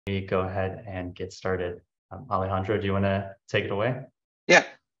We go ahead and get started. Alejandro, do you want to take it away? Yeah.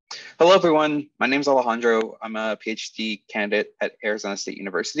 Hello, everyone. My name is Alejandro. I'm a PhD candidate at Arizona State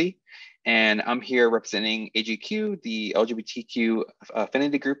University, and I'm here representing AGQ, the LGBTQ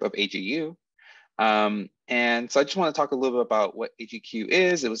affinity group of AGU. And so I just want to talk a little bit about what AGQ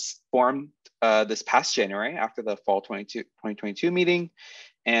is. It was formed this past January after the fall 2022 meeting.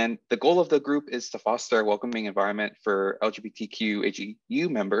 And the goal of the group is to foster a welcoming environment for LGBTQ AGU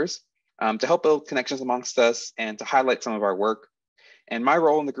members, to help build connections amongst us and to highlight some of our work. And my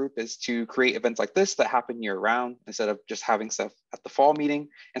role in the group is to create events like this that happen year round instead of just having stuff at the fall meeting.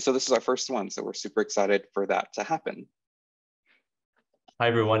 And so this is our first one. So we're super excited for that to happen. Hi,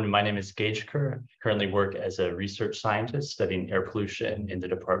 everyone. My name is Gage Kerr. I currently work as a research scientist studying air pollution in the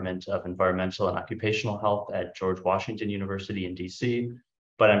Department of Environmental and Occupational Health at George Washington University in DC.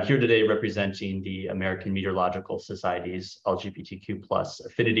 But I'm here today representing the American Meteorological Society's LGBTQ+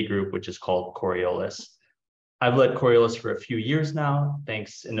 affinity group, which is called Coriolis. I've led Coriolis for a few years now,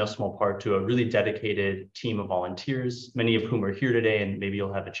 thanks in no small part to a really dedicated team of volunteers, many of whom are here today, and maybe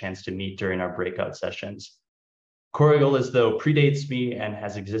you'll have a chance to meet during our breakout sessions. Coriolis, though, predates me and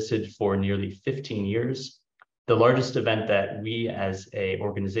has existed for nearly 15 years. The largest event that we as an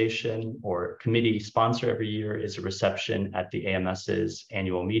organization or committee sponsor every year is a reception at the AMS's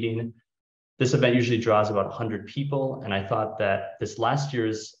annual meeting. This event usually draws about 100 people, and I thought that this last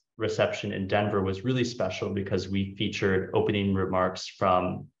year's reception in Denver was really special because we featured opening remarks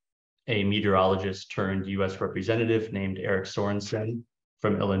from a meteorologist turned US representative named Eric Sorensen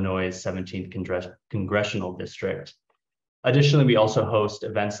from Illinois' 17th Congressional District. Additionally, we also host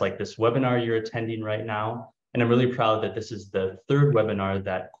events like this webinar you're attending right now. And I'm really proud that this is the third webinar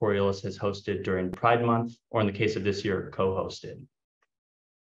that Coriolis has hosted during Pride Month, or in the case of this year, co-hosted.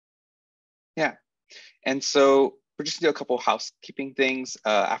 Yeah, and so we're just gonna do a couple of housekeeping things.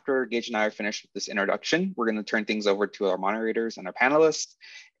 After Gage and I are finished with this introduction, we're gonna turn things over to our moderators and our panelists.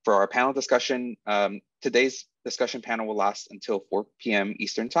 For our panel discussion, today's discussion panel will last until 4 p.m.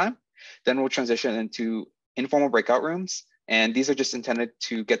 Eastern time. Then we'll transition into informal breakout rooms. And these are just intended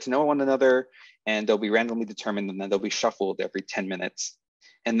to get to know one another, and they'll be randomly determined, and then they'll be shuffled every 10 minutes.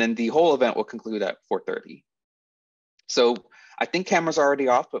 And then the whole event will conclude at 4:30. So I think cameras are already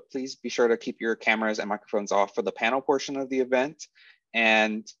off, but please be sure to keep your cameras and microphones off for the panel portion of the event.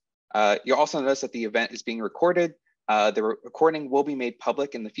 And you'll also notice that the event is being recorded. The recording will be made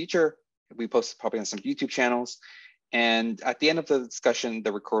public in the future. We post probably on some YouTube channels. And at the end of the discussion,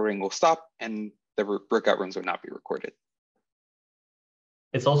 the recording will stop and the breakout rooms will not be recorded.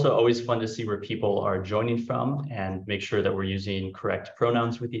 It's also always fun to see where people are joining from and make sure that we're using correct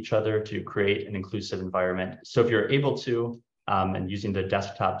pronouns with each other to create an inclusive environment. So if you're able to, and using the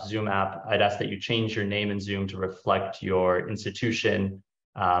desktop Zoom app, I'd ask that you change your name in Zoom to reflect your institution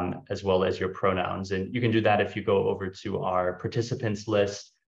as well as your pronouns. And you can do that if you go over to our participants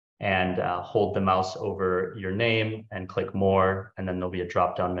list and hold the mouse over your name and click more, and then there'll be a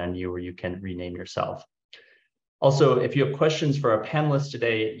drop-down menu where you can rename yourself. Also, if you have questions for our panelists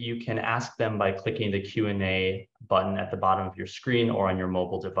today, you can ask them by clicking the Q&A button at the bottom of your screen or on your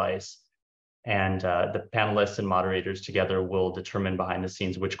mobile device. And the panelists and moderators together will determine behind the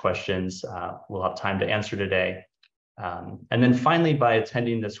scenes which questions we'll have time to answer today. And then finally, by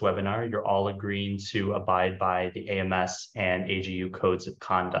attending this webinar, you're all agreeing to abide by the AMS and AGU codes of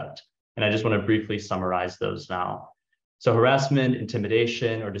conduct. And I just want to briefly summarize those now. So harassment,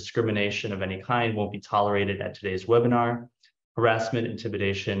 intimidation, or discrimination of any kind won't be tolerated at today's webinar. Harassment,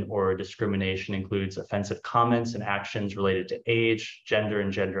 intimidation, or discrimination includes offensive comments and actions related to age, gender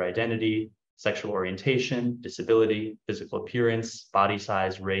and gender identity, sexual orientation, disability, physical appearance, body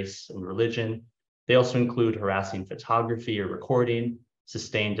size, race, and religion. They also include harassing photography or recording,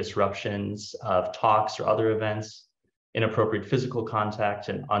 sustained disruptions of talks or other events, inappropriate physical contact,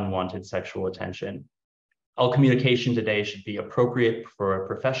 and unwanted sexual attention. All communication today should be appropriate for a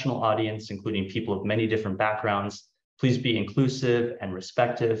professional audience, including people of many different backgrounds. Please be inclusive and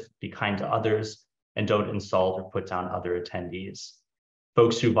respectful, be kind to others, and don't insult or put down other attendees.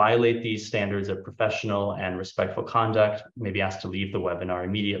 Folks who violate these standards of professional and respectful conduct may be asked to leave the webinar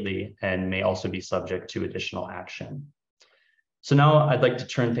immediately and may also be subject to additional action. So now I'd like to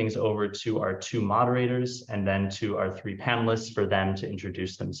turn things over to our two moderators and then to our three panelists for them to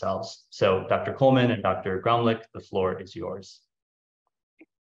introduce themselves. So Dr. Colman and Dr. Graumlich, the floor is yours.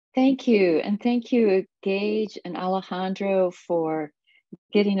 Thank you. And thank you, Gage and Alejandro, for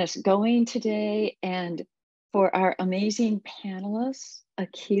getting us going today, and for our amazing panelists,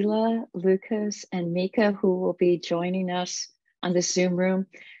 Akilah, Lucas, and Mika, who will be joining us on the Zoom room.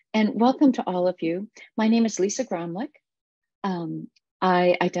 And welcome to all of you. My name is Lisa Graumlich.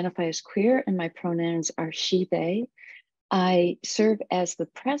 I identify as queer and my pronouns are she, they. I serve as the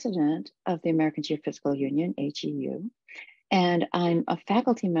president of the American Geophysical Union, AGU, and I'm a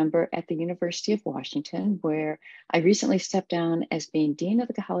faculty member at the University of Washington, where I recently stepped down as being Dean of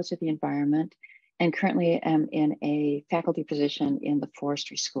the College of the Environment and currently am in a faculty position in the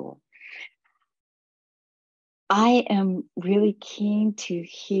Forestry School. I am really keen to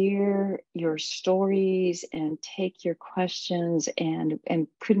hear your stories and take your questions, and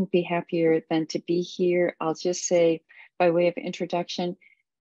couldn't be happier than to be here. I'll just say, by way of introduction,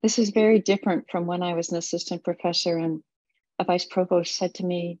 this is very different from when I was an assistant professor and a vice provost said to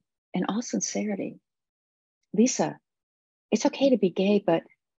me, in all sincerity, Lisa, it's okay to be gay, but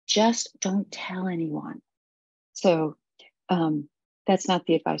just don't tell anyone. So that's not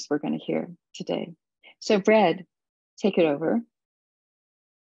the advice we're going to hear today. So Brad, take it over.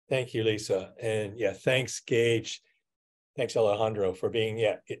 Thank you, Lisa. And yeah, thanks, Gage. Thanks, Alejandro, for being,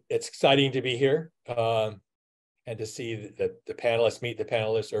 it's exciting to be here and to see the panelists, meet the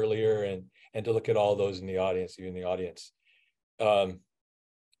panelists earlier and to look at all those in the audience, you in the audience. I'm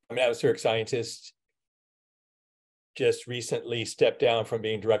an atmospheric scientist, just recently stepped down from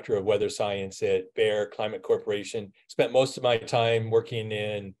being director of weather science at Bayer Climate Corporation. Spent most of my time working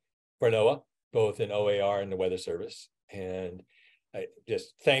for NOAA, both in OAR and the Weather Service. And I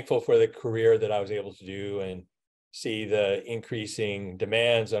just thankful for the career that I was able to do and see the increasing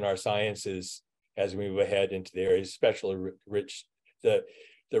demands on our sciences as we move ahead into the areas, especially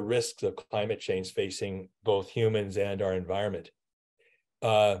the risks of climate change facing both humans and our environment.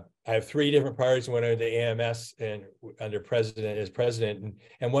 I have 3 different priorities, one under the AMS and under president,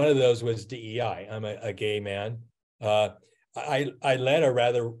 and one of those was DEI. I'm a gay man. I led a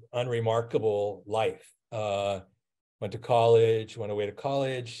rather unremarkable life. Went to college, went away to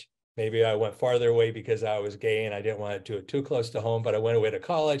college. Maybe I went farther away because I was gay and I didn't want to do it too close to home, but I went away to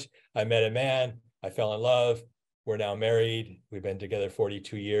college. I met a man, I fell in love. We're now married. We've been together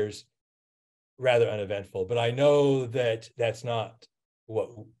 42 years. Rather uneventful, but I know that that's not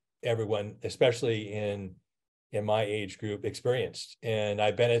what everyone, especially in my age group, experienced. And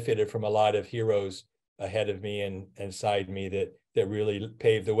I benefited from a lot of heroes ahead of me and beside me that really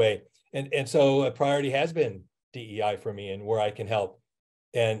paved the way. And so a priority has been DEI for me and where I can help.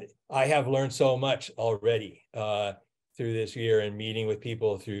 And I have learned so much already through this year and meeting with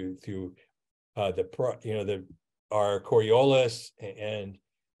people through our Coriolis and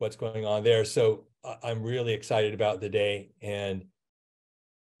what's going on there. So I'm really excited about the day, and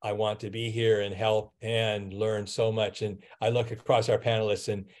I want to be here and help and learn so much. And I look across our panelists,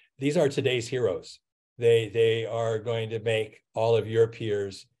 and these are today's heroes. They are going to make all of your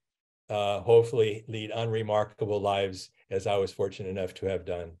peers hopefully lead unremarkable lives, as I was fortunate enough to have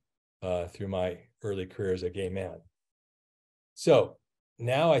done through my early career as a gay man. So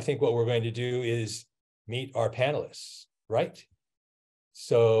now I think what we're going to do is meet our panelists, right?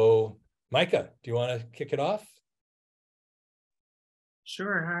 So Mika, do you want to kick it off?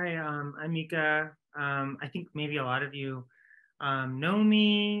 Sure. Hi, I'm Mika. I think maybe a lot of you know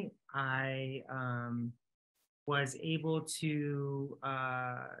me. I was able to,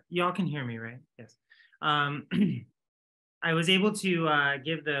 y'all can hear me, right? Yes. I was able to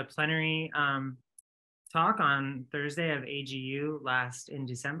give the plenary talk on Thursday of AGU last in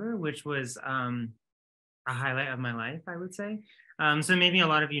December, which was a highlight of my life, I would say. So maybe a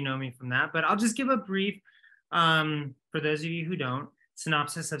lot of you know me from that, but I'll just give a brief, for those of you who don't,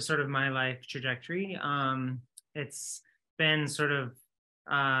 synopsis of sort of my life trajectory. It's been sort of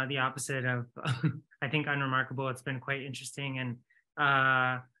the opposite of, I think, unremarkable. It's been quite interesting, and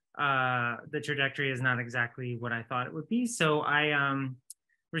the trajectory is not exactly what I thought it would be. So I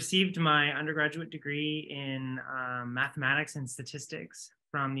received my undergraduate degree in mathematics and statistics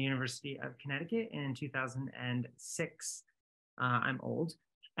from the University of Connecticut in 2006. I'm old.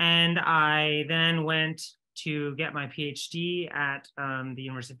 And I then went to get my PhD at the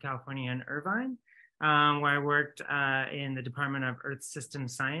University of California in Irvine, where I worked in the Department of Earth System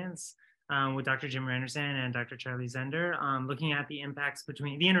Science with Dr. Jim Randerson and Dr. Charlie Zender, looking at the impacts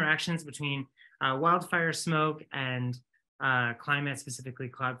between the interactions between wildfire smoke and climate, specifically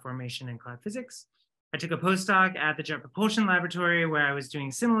cloud formation and cloud physics. I took a postdoc at the Jet Propulsion Laboratory where I was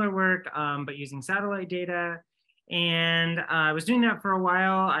doing similar work, but using satellite data. And I was doing that for a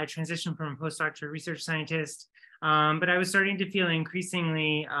while. I transitioned from a postdoc to a research scientist, but I was starting to feel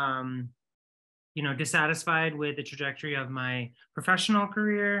increasingly, dissatisfied with the trajectory of my professional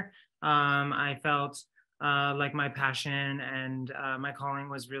career. I felt like my passion and my calling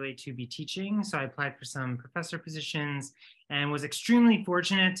was really to be teaching. So I applied for some professor positions and was extremely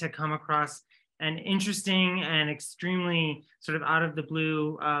fortunate to come across an interesting and extremely sort of out of the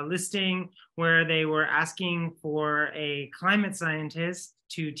blue listing where they were asking for a climate scientist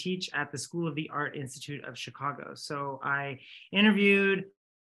to teach at the School of the Art Institute of Chicago. So I interviewed,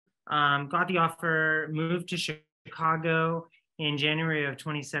 got the offer, moved to Chicago in January of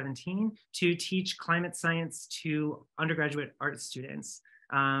 2017 to teach climate science to undergraduate art students,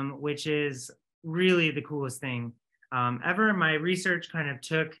 which is really the coolest thing ever. My research kind of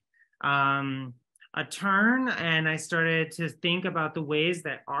took a turn, and I started to think about the ways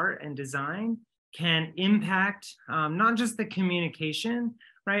that art and design can impact not just the communication,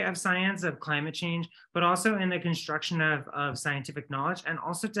 right, of science, of climate change, but also in the construction of scientific knowledge, and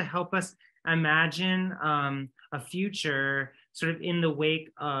also to help us imagine a future sort of in the wake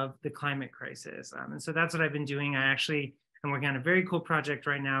of the climate crisis. And so that's what I've been doing. I actually am working on a very cool project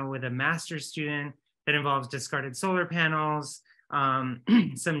right now with a master's student that involves discarded solar panels,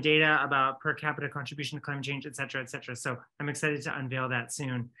 some data about per capita contribution to climate change, et cetera, et cetera. So I'm excited to unveil that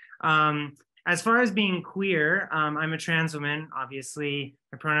soon. As far as being queer, I'm a trans woman, obviously.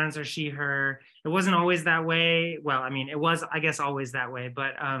 My pronouns are she, her. It wasn't always that way. Well, I mean, it was, I guess, always that way.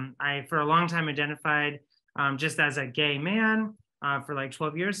 But I, for a long time, identified just as a gay man for like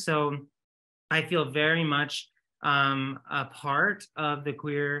 12 years. So I feel very much a part of the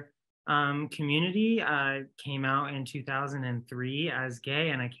queer community. I came out in 2003 as gay,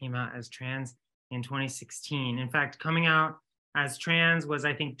 and I came out as trans in 2016. In fact, coming out as trans was,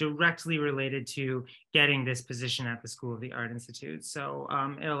 I think, directly related to getting this position at the School of the Art Institute. So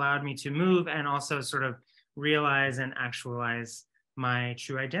it allowed me to move and also sort of realize and actualize my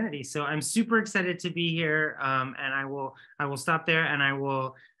true identity. So I'm super excited to be here, and I will stop there, and I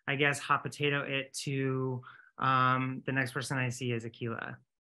will, I guess, hot potato it to the next person I see is Akilah.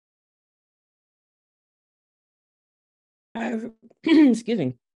 Hi, excuse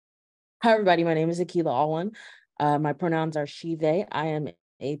me. Hi, everybody. My name is Akilah Alwan. My pronouns are she, they. I am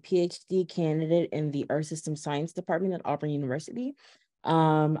a PhD candidate in the Earth System Science Department at Auburn University.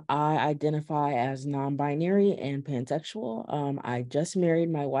 I identify as non-binary and pansexual. I just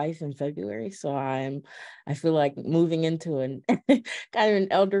married my wife in February, so I feel like moving into an kind of an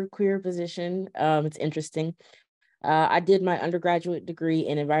elder queer position. It's interesting. I did my undergraduate degree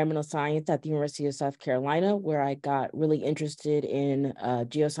in environmental science at the University of South Carolina, where I got really interested in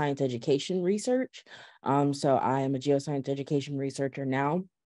geoscience education research. So I am a geoscience education researcher now.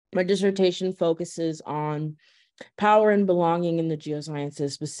 My dissertation focuses on power and belonging in the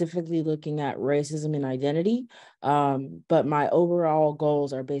geosciences, specifically looking at racism and identity. But my overall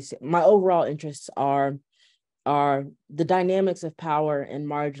goals are my overall interests are the dynamics of power and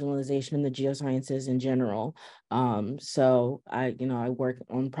marginalization in the geosciences in general. So I work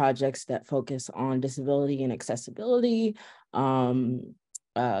on projects that focus on disability and accessibility,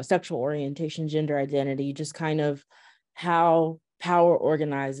 sexual orientation, gender identity, just kind of how power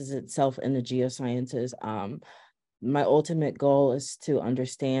organizes itself in the geosciences. My ultimate goal is to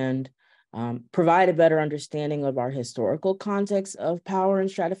understand, provide a better understanding of our historical context of power and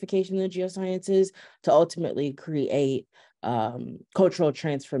stratification in the geosciences to ultimately create cultural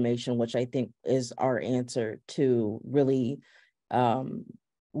transformation, which I think is our answer to really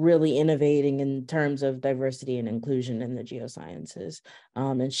innovating in terms of diversity and inclusion in the geosciences.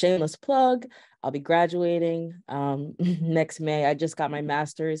 And shameless plug, I'll be graduating next May. I just got my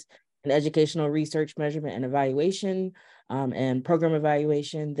master's in educational research, measurement, and evaluation, and program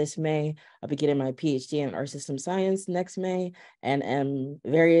evaluation this May. I'll be getting my PhD in Earth System Science next May, and am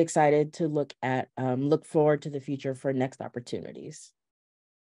very excited to look forward to the future for next opportunities.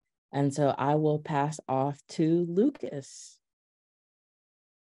 And so I will pass off to Lucas.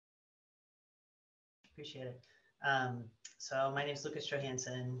 Appreciate it. So my name is Lucas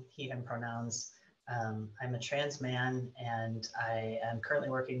Johansen, he, him pronouns. I'm a trans man, and I am currently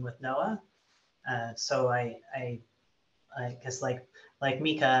working with NOAA. So I guess like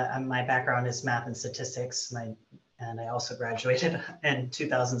Mika, my background is math and statistics, and I also graduated in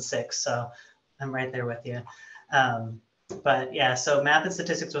 2006. So I'm right there with you. But yeah, so math and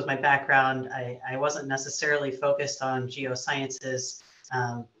statistics was my background. I wasn't necessarily focused on geosciences,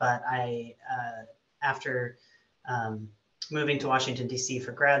 but after moving to Washington, D.C.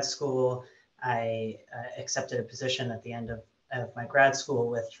 for grad school, I accepted a position at the end of my grad school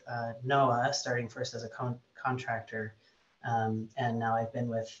with NOAA, starting first as a contractor. And now I've been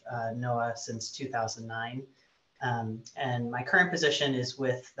with NOAA since 2009. And my current position is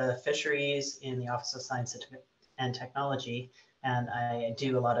with the fisheries in the Office of Science and Technology. And I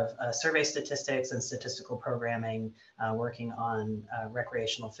do a lot of survey statistics and statistical programming, working on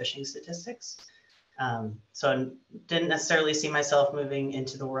recreational fishing statistics. So I didn't necessarily see myself moving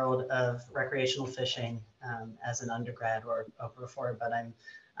into the world of recreational fishing as an undergrad or before, but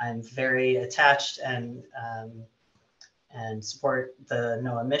I'm very attached and support the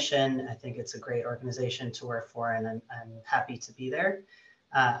NOAA mission. I think it's a great organization to work for, and I'm happy to be there.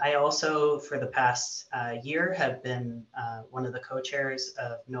 I also, for the past year, have been one of the co-chairs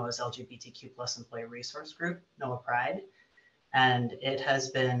of NOAA's LGBTQ+ employee resource group, NOAA Pride. And it has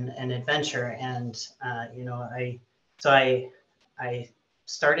been an adventure. And, you know, I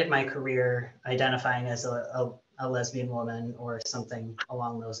started my career identifying as a lesbian woman or something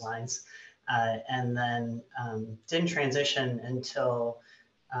along those lines. And then didn't transition until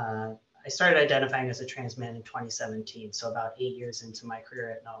I started identifying as a trans man in 2017. So about 8 years into my career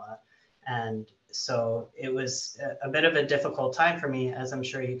at NOAA. And so it was a bit of a difficult time for me, as I'm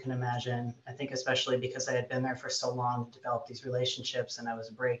sure you can imagine. I think especially because I had been there for so long, developed these relationships, and I was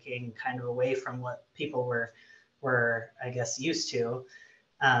breaking kind of away from what people were I guess, used to.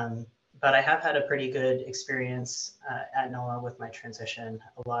 But I have had a pretty good experience at NOAA with my transition,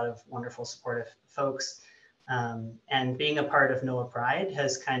 a lot of wonderful supportive folks. And being a part of NOAA Pride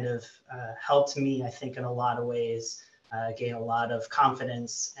has kind of helped me, I think, in a lot of ways, gain a lot of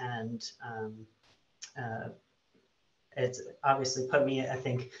confidence, and it's obviously put me, I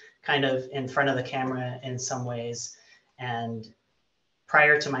think, kind of in front of the camera in some ways. And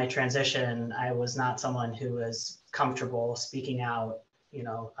prior to my transition, I was not someone who was comfortable speaking out, you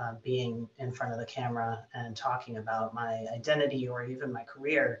know, being in front of the camera and talking about my identity or even my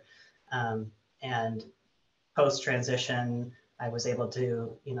career. And post-transition, I was able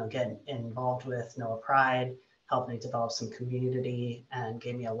to, you know, get involved with NOAA Pride, helped me develop some community, and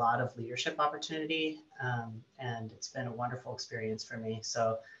gave me a lot of leadership opportunity. And it's been a wonderful experience for me.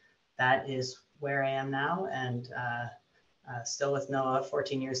 So that is where I am now, and still with NOAA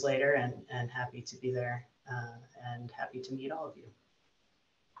 14 years later, and happy to be there, and happy to meet all of you.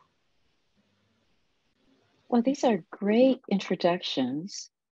 Well, these are great introductions.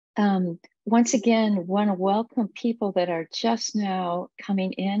 Once again, want to welcome people that are just now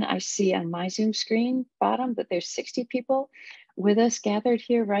coming in. I see on my Zoom screen bottom that there's 60 people with us gathered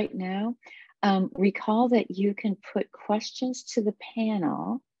here right now. Recall that you can put questions to the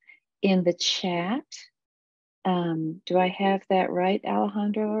panel in the chat. Do I have that right,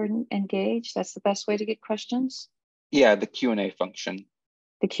 Alejandro and Gage? That's the best way to get questions? Yeah, the Q&A function.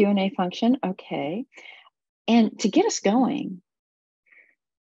 The Q&A function, okay. And to get us going,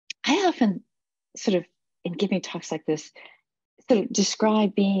 I often sort of, in giving talks like this, sort of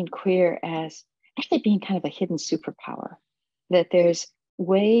describe being queer as actually being kind of a hidden superpower, that there's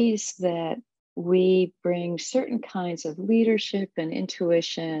ways that we bring certain kinds of leadership and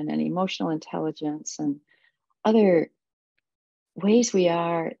intuition and emotional intelligence and other ways we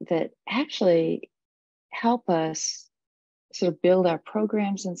are that actually help us sort of build our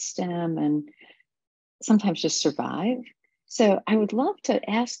programs in STEM and sometimes just survive. So I would love to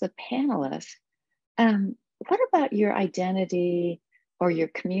ask the panelists, what about your identity or your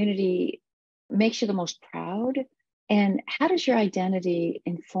community makes you the most proud? And how does your identity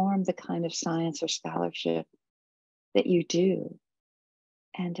inform the kind of science or scholarship that you do?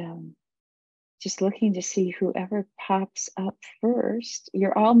 And just looking to see whoever pops up first.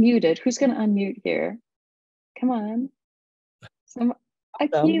 You're all muted. Who's going to unmute here? Come on.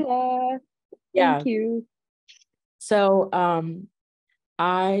 Akilah. Yeah. Thank you. So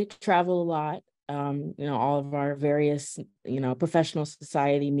I travel a lot, you know, all of our various, you know, professional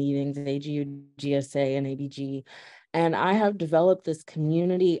society meetings, AGU, GSA, and ABG. And I have developed this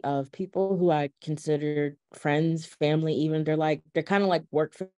community of people who I consider friends, family, even they're kind of like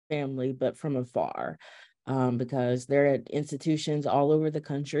work family, but from afar, because they're at institutions all over the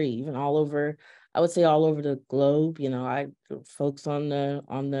country, even all over, I would say all over the globe. You know, folks on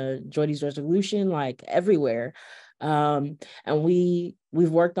the Joides Resolution, like everywhere. And we've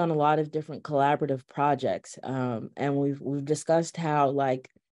worked on a lot of different collaborative projects. And we've discussed how, like,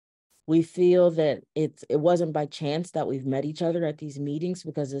 we feel that it wasn't by chance that we've met each other at these meetings,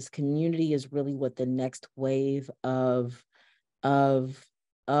 because this community is really what the next wave of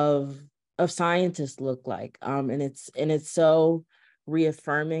scientists look like. And it's so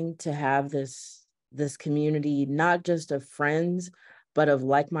reaffirming to have this community, not just of friends, but of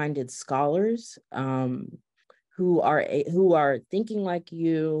like-minded scholars, who are thinking like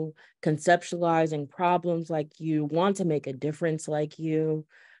you, conceptualizing problems like you, want to make a difference like you,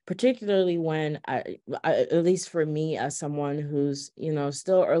 particularly when I, at least for me, as someone who's, you know,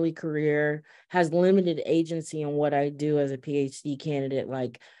 still early career, has limited agency in what I do as a PhD candidate.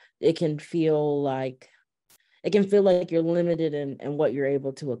 Like, it can feel like it can feel like you're limited in what you're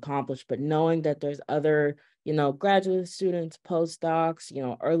able to accomplish, but knowing that there's other, graduate students, postdocs,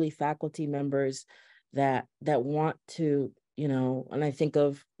 early faculty members that want to, and I think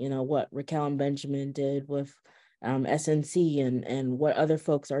of, what Raquel and Benjamin did with SNC and what other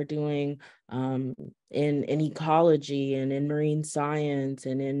folks are doing in ecology and in marine science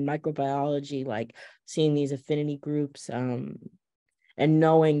and in microbiology, like seeing these affinity groups and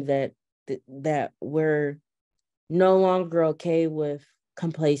knowing that we're no longer okay with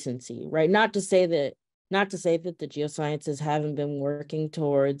complacency, right? Not to say that the geosciences haven't been working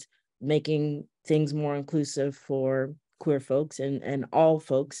towards making things more inclusive for queer folks and all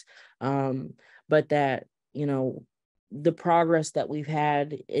folks, but that, the progress that we've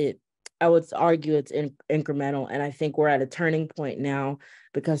had, I would argue it's incremental. And I think we're at a turning point now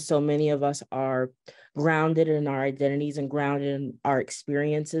because so many of us are grounded in our identities and grounded in our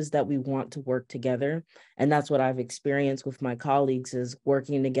experiences that we want to work together. And that's what I've experienced with my colleagues, is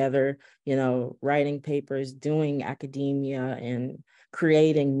working together, writing papers, doing academia, and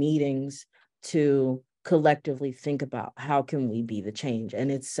creating meetings to collectively think about how can we be the change.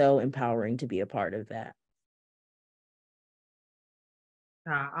 And it's so empowering to be a part of that.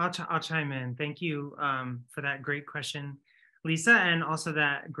 I'll chime in. Thank you for that great question, Lisa, and also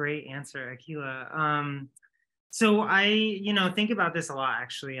that great answer, Akilah. So I, think about this a lot,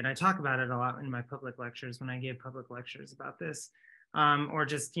 actually, and I talk about it a lot in my public lectures when I give public lectures about this, or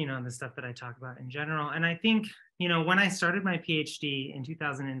just, the stuff that I talk about in general. And I think, when I started my PhD in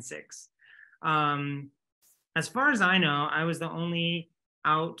 2006, as far as I know, I was the only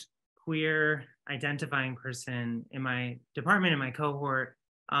out queer identifying person in my department, in my cohort.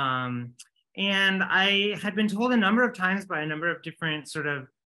 And I had been told a number of times by a number of different sort of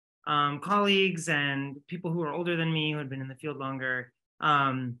colleagues and people who were older than me, who had been in the field longer,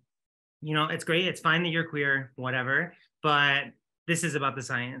 it's great, it's fine that you're queer, whatever, but this is about the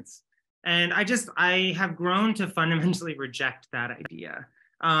science. And I have grown to fundamentally reject that idea.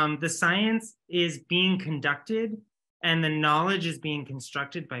 The science is being conducted and the knowledge is being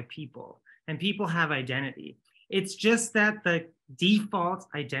constructed by people, and people have identity. It's just that the default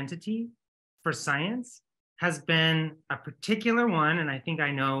identity for science has been a particular one, and I think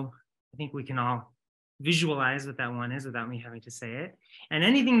we can all visualize what that one is without me having to say it. And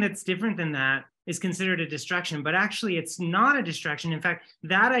anything that's different than that is considered a distraction, but actually it's not a distraction. In fact,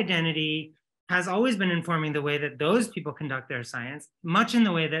 that identity has always been informing the way that those people conduct their science, much in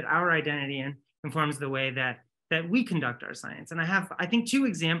the way that our identity informs the way that we conduct our science. And I have, I think, two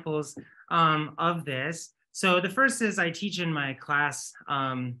examples of this. So the first is I teach in my class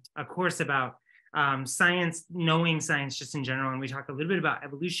a course about science, knowing science just in general, and we talk a little bit about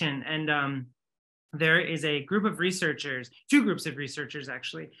evolution. And there is a group of researchers, two groups of researchers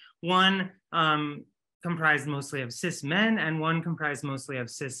actually. One comprised mostly of cis men and one comprised mostly of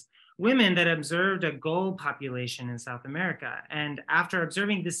cis women, that observed a gull population in South America. And after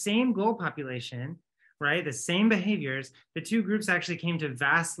observing the same gull population, right, the same behaviors, the two groups actually came to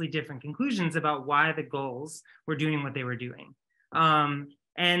vastly different conclusions about why the gulls were doing what they were doing.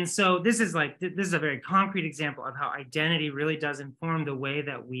 And so this is a very concrete example of how identity really does inform the way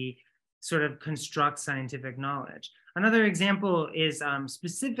that we sort of construct scientific knowledge. Another example is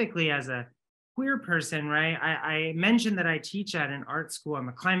specifically as a queer person, right? I mentioned that I teach at an art school. I'm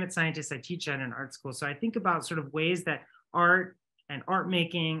a climate scientist. I teach at an art school. So I think about sort of ways that art and art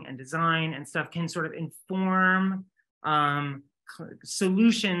making and design and stuff can sort of inform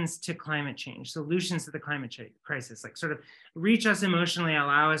solutions to climate change, solutions to the climate crisis, like sort of reach us emotionally,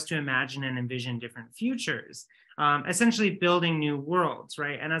 allow us to imagine and envision different futures, essentially building new worlds,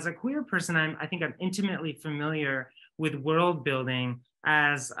 right? And as a queer person, I think I'm intimately familiar with world building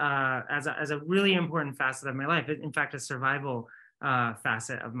as a really important facet of my life. In fact, a survival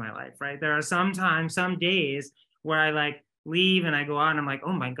facet of my life, right? There are some days where I leave and I go out and I'm like,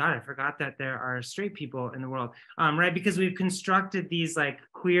 oh my God, I forgot that there are straight people in the world, right? Because we've constructed these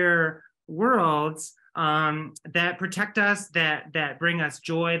queer worlds that protect us, that bring us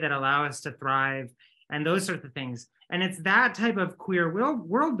joy, that allow us to thrive, and those sorts of things. And it's that type of queer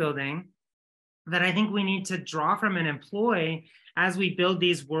world building that I think we need to draw from and employ as we build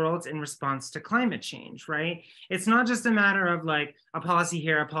these worlds in response to climate change, right? It's not just a matter of a policy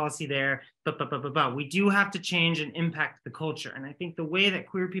here, a policy there, but we do have to change and impact the culture. And I think the way that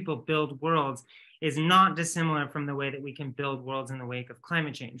queer people build worlds is not dissimilar from the way that we can build worlds in the wake of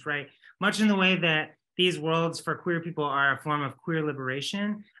climate change, right? Much in the way that these worlds for queer people are a form of queer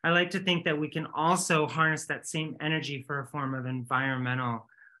liberation, I like to think that we can also harness that same energy for a form of environmental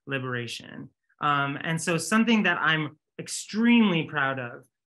liberation. And so something that I'm extremely proud of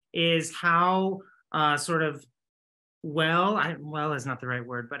is how sort of well is not the right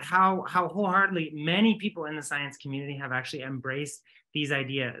word, but how wholeheartedly many people in the science community have actually embraced these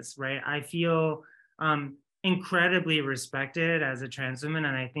ideas, right? I feel incredibly respected as a trans woman,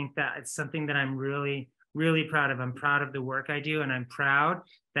 and I think that it's something that I'm really, really proud of. I'm proud of the work I do, and I'm proud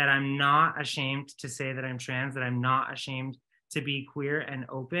that I'm not ashamed to say that I'm trans, that I'm not ashamed to be queer and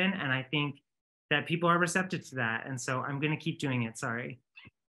open, and I think that people are receptive to that, and so I'm going to keep doing it. Sorry.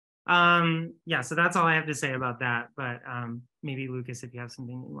 Yeah, so that's all I have to say about that, but maybe Lucas, if you have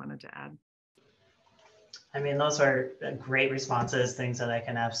something you wanted to add. I mean, those are great responses, things that I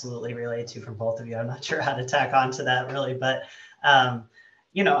can absolutely relate to from both of you. I'm not sure how to tack on to that really, but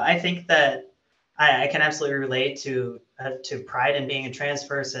you know, I think that I can absolutely relate to pride in being a trans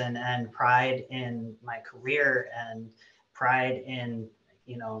person, and pride in my career, and pride in,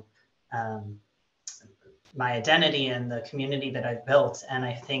 you know, my identity and the community that I've built. And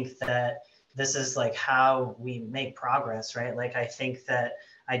I think that this is like how we make progress, right? Like, I think that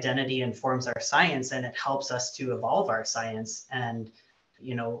identity informs our science, and it helps us to evolve our science. And,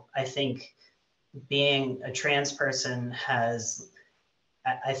 you know, I think being a trans person has,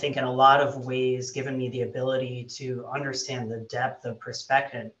 I think, in a lot of ways given me the ability to understand the depth of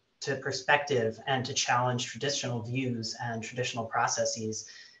perspective and to challenge traditional views and traditional processes.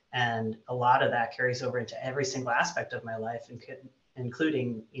 And a lot of that carries over into every single aspect of my life,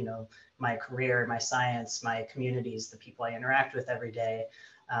 including, you know, my career, my science, my communities, the people I interact with every day.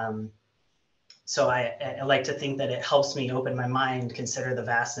 So I like to think that it helps me open my mind, consider the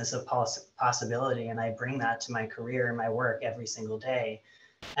vastness of possibility, and I bring that to my career and my work every single day.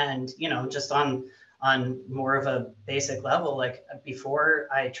 And, you know, just on more of a basic level, like before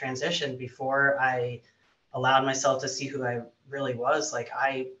I transitioned, before I allowed myself to see who I really was, like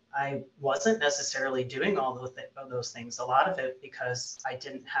I wasn't necessarily doing all of those things. A lot of it because I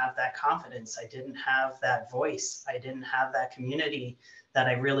didn't have that confidence. I didn't have that voice. I didn't have that community that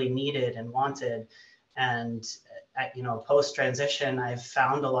I really needed and wanted. And, you know, post-transition, I've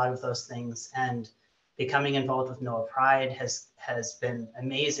found a lot of those things, and becoming involved with NOAA Pride has been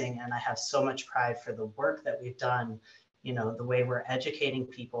amazing. And I have so much pride for the work that we've done, you know, the way we're educating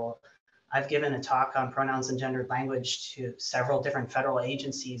people. I've given a talk on pronouns and gendered language to several different federal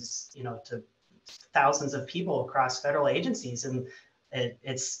agencies, you know, to thousands of people across federal agencies. And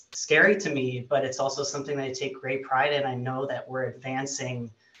it's scary to me, but it's also something that I take great pride in. I know that we're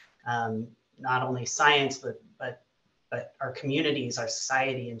advancing not only science, but our communities, our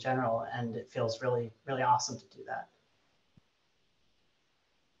society in general. And it feels really, really awesome to do that.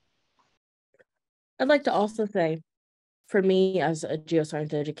 I'd like to also say, for me as a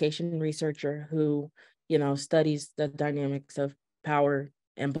geoscience education researcher who, you know, studies the dynamics of power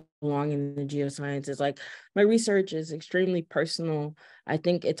and belonging in the geosciences, like, my research is extremely personal. I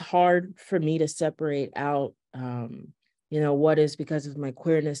think it's hard for me to separate out, you know, what is because of my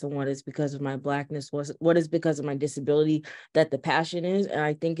queerness and what is because of my Blackness, what is because of my disability that the passion is. And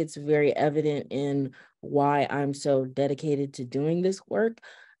I think it's very evident in why I'm so dedicated to doing this work.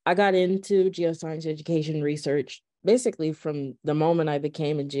 I got into geoscience education research basically from the moment I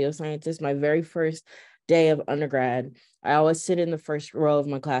became a geoscientist. My very first day of undergrad, I always sit in the first row of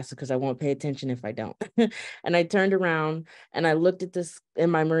my class because I won't pay attention if I don't. And I turned around and I looked at this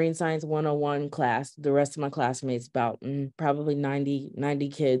in my Marine Science 101 class, the rest of my classmates, about probably 90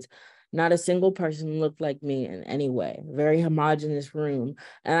 kids. Not a single person looked like me in any way. Very homogenous room.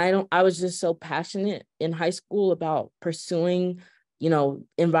 And I was just so passionate in high school about pursuing, you know,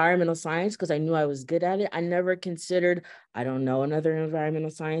 environmental science because I knew I was good at it. I never considered, I don't know another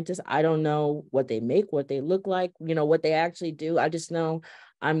environmental scientist. I don't know what they make, what they look like, you know, what they actually do. I just know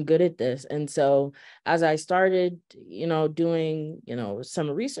I'm good at this. And so as I started, you know, doing, you know,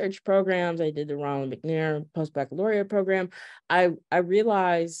 summer research programs, I did the Ronald McNair post-baccalaureate program. I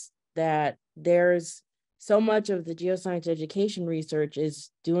realized that there's so much of the geoscience education research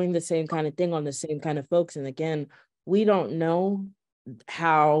is doing the same kind of thing on the same kind of folks. And again, we don't know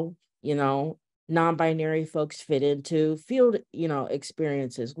how, you know, non-binary folks fit into field, you know,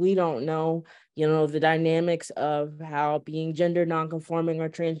 experiences. We don't know, you know, the dynamics of how being gender non-conforming or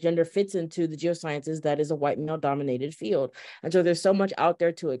transgender fits into the geosciences that is a white male dominated field. And so there's so much out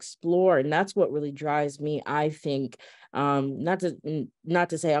there to explore. And that's what really drives me, I think, not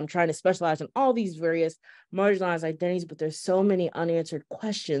to say I'm trying to specialize in all these various marginalized identities, but there's so many unanswered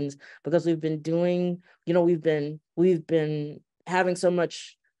questions because we've been doing, you know, we've been having so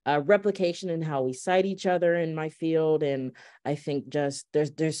much replication in how we cite each other in my field. And I think just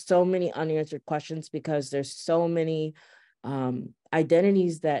there's so many unanswered questions because there's so many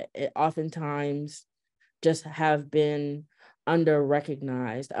identities that oftentimes just have been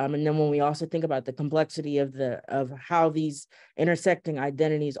under-recognized. And then when we also think about the complexity of how these intersecting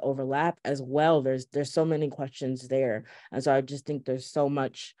identities overlap as well, there's so many questions there. And so I just think there's so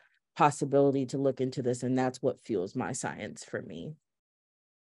much possibility to look into this, and that's what fuels my science for me.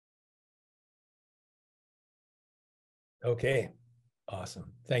 Okay,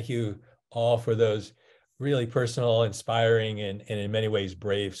 awesome. Thank you all for those really personal, inspiring, and in many ways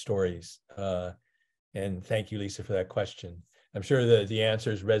brave stories. And thank you, Lisa, for that question. I'm sure the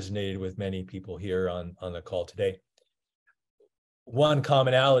answers resonated with many people here on the call today. One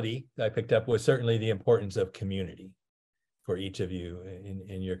commonality that I picked up was certainly the importance of community for each of you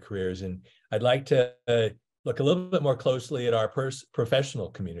in your careers. And I'd like to look a little bit more closely at our professional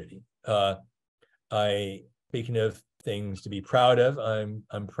community. Speaking of things to be proud of,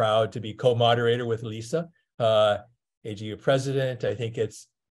 I'm proud to be co-moderator with Lisa, AGU president. I think it's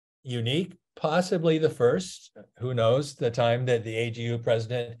unique, possibly the first, who knows, the time that the AGU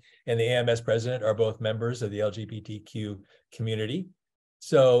president and the AMS president are both members of the LGBTQ community.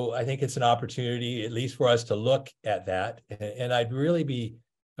 So I think it's an opportunity, at least for us, to look at that. And I'd really be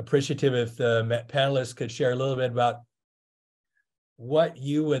appreciative if the panelists could share a little bit about what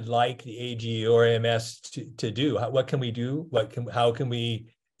you would like the AGU or AMS to do. What can we do? How can we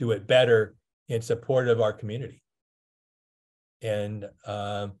do it better in support of our community? And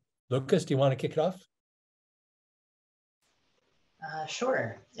Lucas, do you want to kick it off?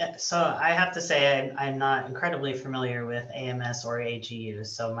 Sure. Yeah. So I have to say I'm not incredibly familiar with AMS or AGU,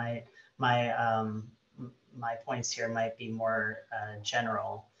 so my points here might be more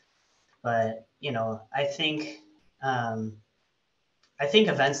general. But I think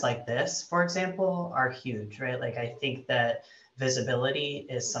events like this, for example, are huge, right? Like I think that visibility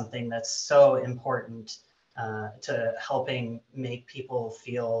is something that's so important to helping make people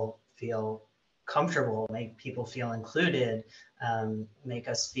feel comfortable, make people feel included, make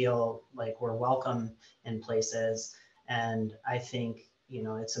us feel like we're welcome in places. And I think,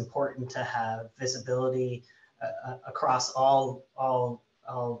 it's important to have visibility across all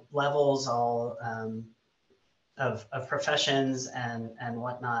levels, all of professions and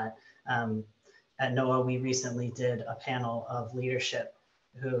whatnot. At NOAA, we recently did a panel of leadership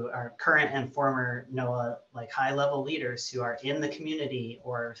who are current and former NOAA, like high-level leaders who are in the community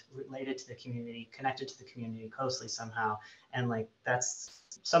or related to the community, connected to the community closely somehow. And like, that's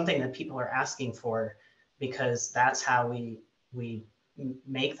something that people are asking for, because that's how we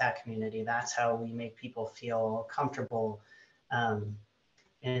make that community. That's how we make people feel comfortable. And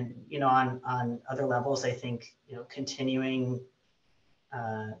on other levels, I think continuing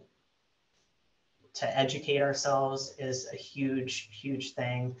to educate ourselves is a huge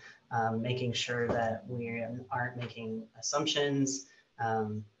thing. Making sure that we aren't making assumptions,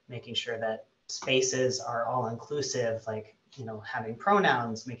 making sure that spaces are all inclusive, like having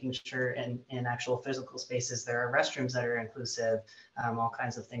pronouns, making sure in actual physical spaces there are restrooms that are inclusive, all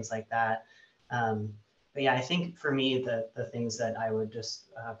kinds of things like that. But yeah, I think for me, the things that I would just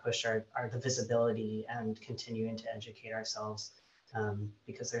push are the visibility and continuing to educate ourselves,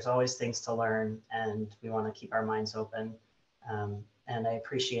 because there's always things to learn and we want to keep our minds open. And I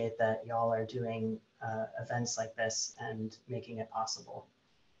appreciate that y'all are doing events like this and making it possible.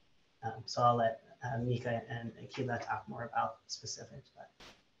 So I'll let Mika and Akilah talk more about specifics.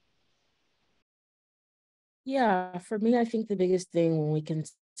 Yeah, for me, I think the biggest thing when we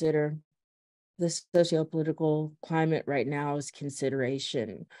consider the socio-political climate right now is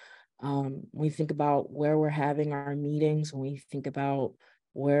consideration. We think about where we're having our meetings, when we think about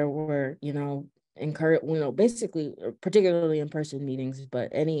where we're, basically, particularly in-person meetings, but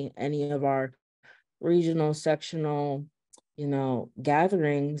any of our regional, sectional,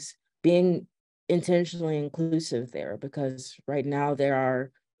 gatherings, being intentionally inclusive there, because right now there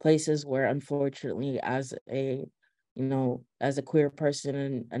are places where, unfortunately, as a queer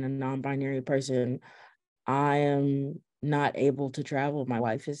person and a non-binary person, I am not able to travel. My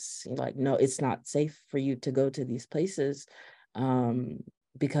wife is like, no, it's not safe for you to go to these places,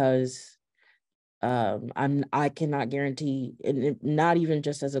 because I cannot guarantee, and not even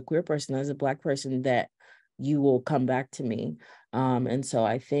just as a queer person, as a Black person, that you will come back to me. And so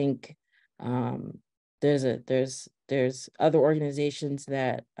I think there's other organizations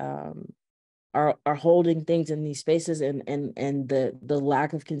that are holding things in these spaces, and the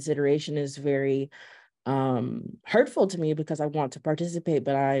lack of consideration is very hurtful to me, because I want to participate,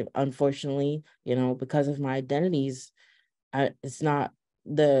 but I unfortunately, because of my identities, it's not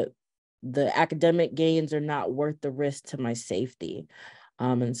the academic gains are not worth the risk to my safety.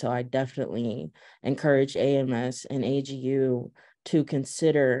 And so I definitely encourage AMS and AGU to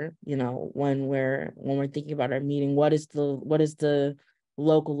consider, you know, when we're thinking about our meeting, what is the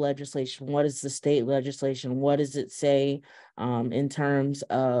local legislation, what is the state legislation, what does it say in terms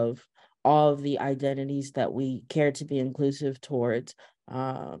of all of the identities that we care to be inclusive towards?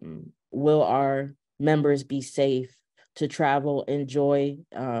 Will our members be safe to travel, enjoy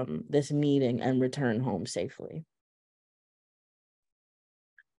this meeting, and return home safely?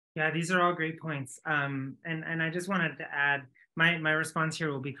 Yeah, these are all great points. And I just wanted to add, my response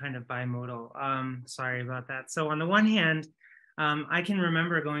here will be kind of bimodal. Sorry about that. So on the one hand, I can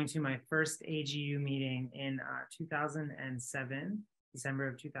remember going to my first AGU meeting in 2007, December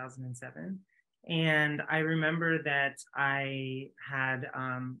of 2007. And I remember that I had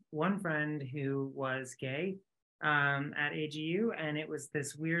one friend who was gay at AGU, and it was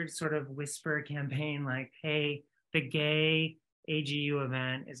this weird sort of whisper campaign like, hey, the gay AGU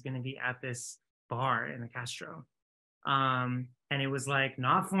event is going to be at this bar in the Castro. And it was like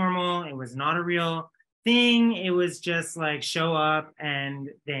not formal, it was not a real thing, it was just like show up and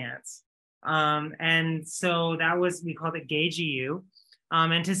dance. And so that was, we called it Gay GU.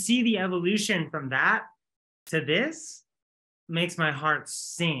 And to see the evolution from that to this makes my heart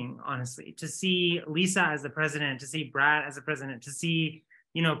sing, honestly. To see Lisa as the president, to see Brad as the president, to see,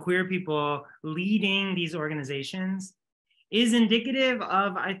 you know, queer people leading these organizations is indicative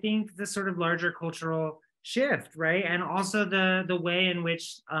of, I think, the sort of larger cultural shift, right? And also the way in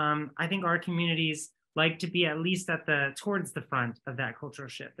which I think our communities like to be at least towards the front of that cultural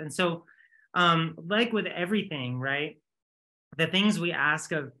shift. And so like with everything, right? The things we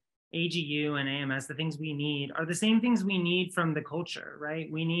ask of AGU and AMS, the things we need are the same things we need from the culture,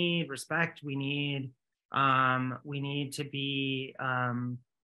 right? We need respect, we need to be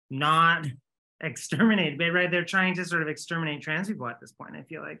not exterminated, but right, they're trying to sort of exterminate trans people at this point, I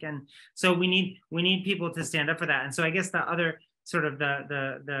feel like. And so we need people to stand up for that. And so I guess the other sort of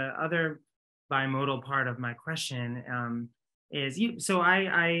the other bimodal part of my question is so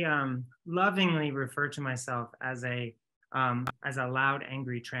I lovingly refer to myself as a loud,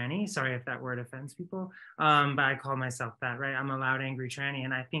 angry tranny. Sorry if that word offends people, but I call myself that, right? I'm a loud, angry tranny.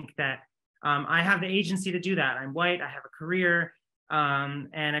 And I think that I have the agency to do that. I'm white, I have a career,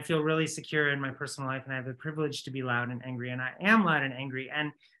 and I feel really secure in my personal life, and I have the privilege to be loud and angry, and I am loud and angry.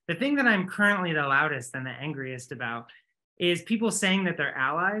 And the thing that I'm currently the loudest and the angriest about is people saying that they're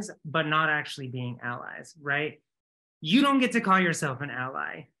allies, but not actually being allies, right? You don't get to call yourself an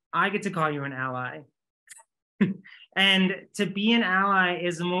ally. I get to call you an ally. And to be an ally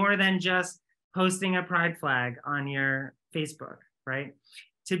is more than just posting a pride flag on your Facebook, right?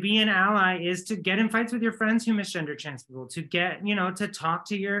 To be an ally is to get in fights with your friends who misgender trans people, to get, you know, to talk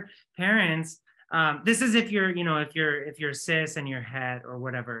to your parents. This is if you're, you know, if you're cis and you're het or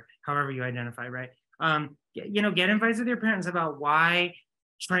whatever, however you identify, right? You know, get in fights with your parents about why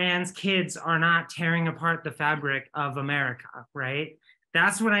trans kids are not tearing apart the fabric of America, right?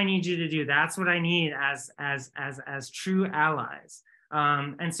 That's what I need you to do. That's what I need as true allies.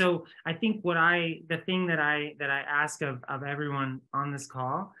 And so I think the thing that I ask of everyone on this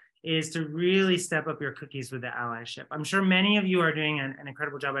call is to really step up your cookies with the allyship. I'm sure many of you are doing an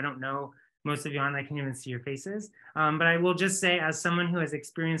incredible job. I don't know most of you on, I can't even see your faces. But I will just say, as someone who has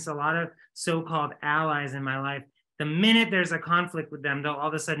experienced a lot of so-called allies in my life, the minute there's a conflict with them, they'll all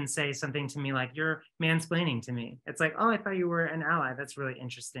of a sudden say something to me like, you're mansplaining to me. It's like, oh, I thought you were an ally. That's really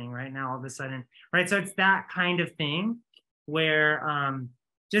interesting, right? Now all of a sudden, right? So it's that kind of thing where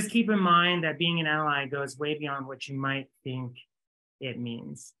just keep in mind that being an ally goes way beyond what you might think it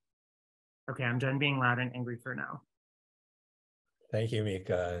means. Okay, I'm done being loud and angry for now. Thank you,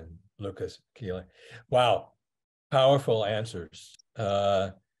 Mika and Lucas, Akilah. Wow, powerful answers.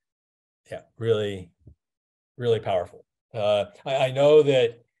 Yeah, really, really powerful. I know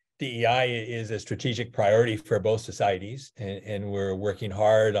that DEI is a strategic priority for both societies, and we're working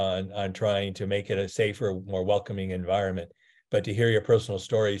hard on trying to make it a safer, more welcoming environment. But to hear your personal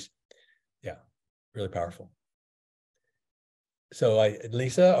stories, yeah, really powerful. So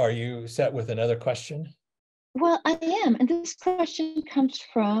Lisa, are you set with another question? Well, I am, and this question comes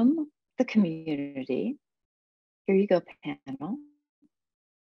from the community. Here you go, panel.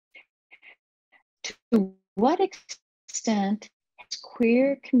 To what extent has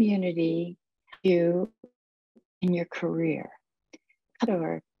queer community helped you in your career?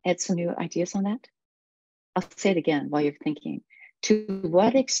 Or add some new ideas on that? I'll say it again while you're thinking. To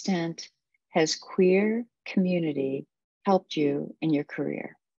what extent has queer community helped you in your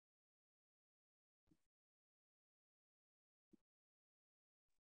career?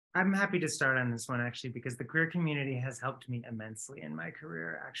 I'm happy to start on this one, actually, because the queer community has helped me immensely in my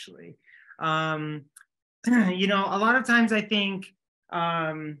career, actually. you know, a lot of times I think,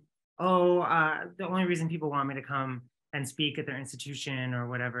 the only reason people want me to come and speak at their institution or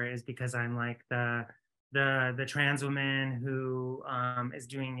whatever is because I'm like the trans woman who is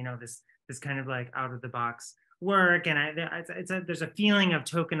doing, you know, this kind of like out of the box work, and there's a feeling of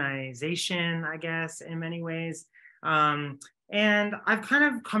tokenization, I guess, in many ways, and I've kind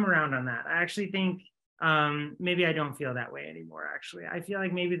of come around on that. I actually think maybe I don't feel that way anymore. Actually, I feel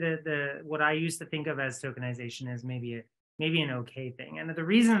like maybe the what I used to think of as tokenization is maybe an okay thing, and the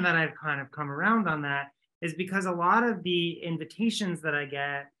reason that I've kind of come around on that is because a lot of the invitations that I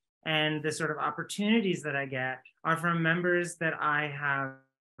get and the sort of opportunities that I get are from members that I have,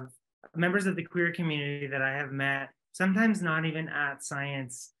 members of the queer community that I have met, sometimes not even at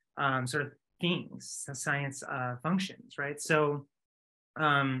science sort of things, science functions, right? So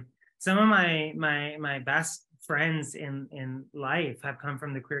some of my best friends in life have come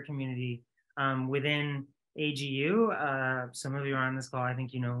from the queer community within AGU. Some of you are on this call, I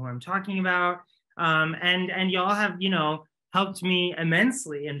think you know who I'm talking about. And y'all have, you know, helped me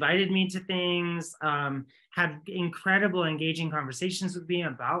immensely, invited me to things, had incredible engaging conversations with me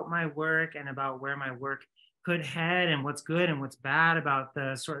about my work and about where my work could head and what's good and what's bad about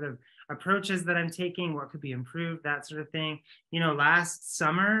the sort of approaches that I'm taking, what could be improved, that sort of thing. You know, last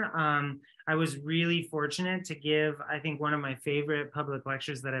summer, I was really fortunate to give, I think, one of my favorite public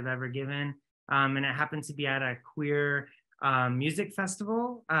lectures that I've ever given. And it happened to be at a queer music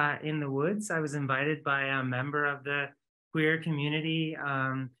festival in the woods. I was invited by a member of the queer community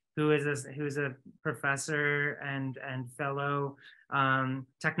who is a professor and fellow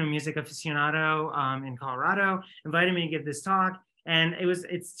techno music aficionado in Colorado, invited me to give this talk. And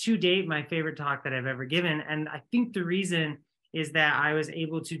it's to date my favorite talk that I've ever given. And I think the reason is that I was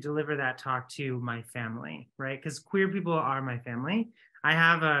able to deliver that talk to my family, right? Because queer people are my family. I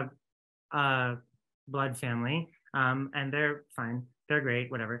have a blood family, and they're fine. They're great,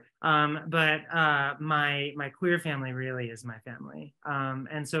 whatever. But my queer family really is my family.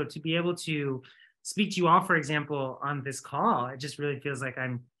 And so to be able to speak to you all, for example, on this call, it just really feels like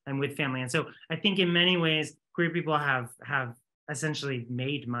I'm with family. And so I think in many ways, queer people have essentially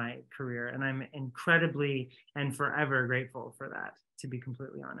made my career, and I'm incredibly and forever grateful for that, to be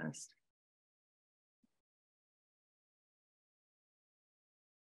completely honest.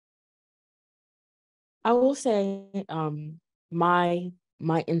 I will say my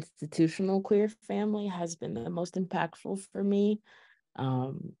institutional queer family has been the most impactful for me.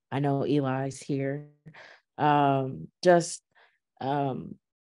 I know Eli's here.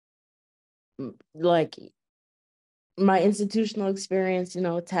 Like my institutional experience, you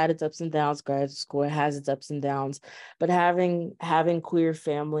know, it's had its ups and downs. Graduate school, it has its ups and downs, but having queer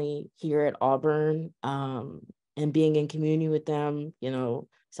family here at Auburn, and being in community with them, you know,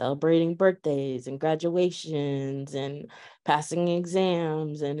 celebrating birthdays and graduations and passing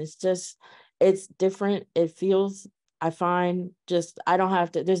exams, and it's different. It feels, I find, I don't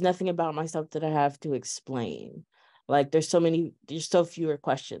have to, there's nothing about myself that I have to explain. Like there's so fewer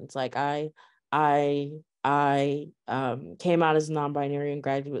questions. Like I came out as non-binary in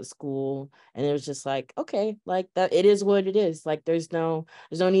graduate school, and it was just like, okay, like that, it is what it is. Like there's no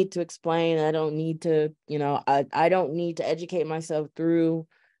need to explain. I don't need to, you know, I don't need to educate myself through,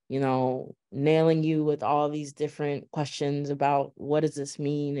 you know, nailing you with all these different questions about what does this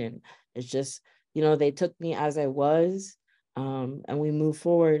mean. And it's just, you know, they took me as I was, and we move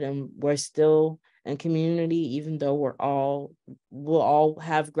forward, and we're still in community, even though we'll all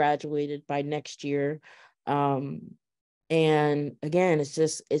have graduated by next year. And again, it's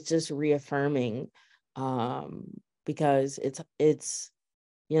just reaffirming, because it's,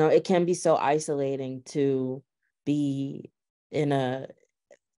 you know, it can be so isolating to be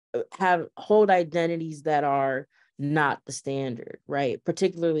hold identities that are not the standard, right?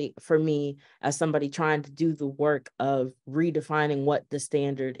 Particularly for me, as somebody trying to do the work of redefining what the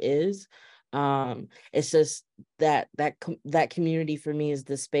standard is. It's just that community for me is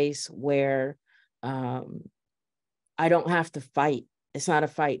the space where I don't have to fight. It's not a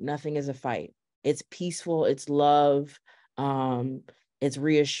fight. Nothing is a fight. It's peaceful. It's love. It's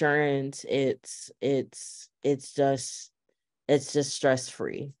reassurance. It's just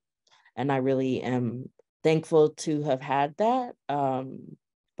stress-free. And I really am thankful to have had that,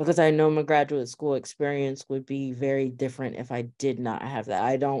 because I know my graduate school experience would be very different if I did not have that.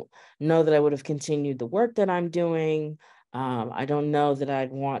 I don't know that I would have continued the work that I'm doing. I don't know that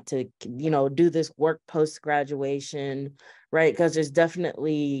I'd want to, you know, do this work post-graduation, right? Because there's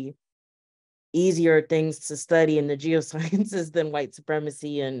definitely easier things to study in the geosciences than white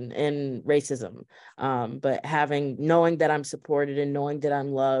supremacy and racism. But knowing that I'm supported and knowing that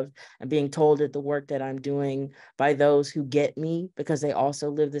I'm loved and being told that the work that I'm doing by those who get me because they also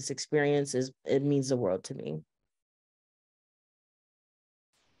live this experience, it means the world to me.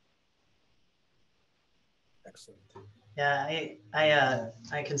 Excellent. Yeah,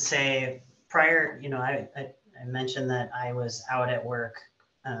 I can say prior, I mentioned that I was out at work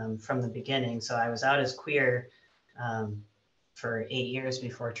from the beginning. So I was out as queer for 8 years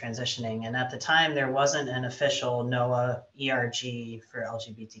before transitioning. And at the time, there wasn't an official NOAA ERG for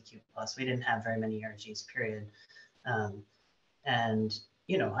LGBTQ+. We didn't have very many ERGs, period. And,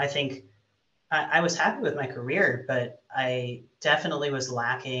 I think I was happy with my career, but I definitely was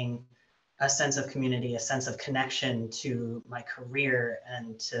lacking a sense of community, a sense of connection to my career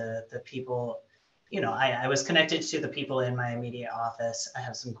and to the people. I was connected to the people in my immediate office. I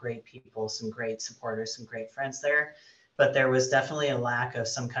have some great people, some great supporters, some great friends there, but there was definitely a lack of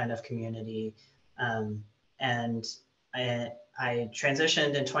some kind of community. And I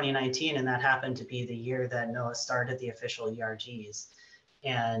transitioned in 2019, and that happened to be the year that NOAA started the official ERGs.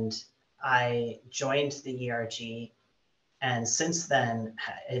 And I joined the ERG, and since then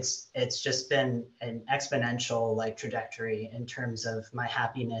it's just been an exponential trajectory in terms of my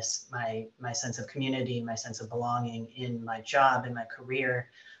happiness, my sense of community, my sense of belonging in my job, in my career.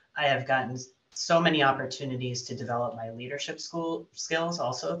 I have gotten so many opportunities to develop my leadership skills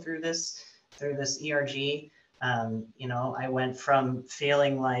also through this ERG. I went from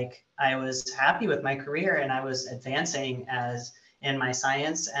feeling like I was happy with my career and I was advancing in my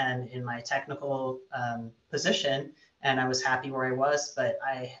science and in my technical position, and I was happy where I was, but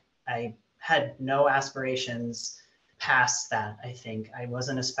I had no aspirations past that. I think I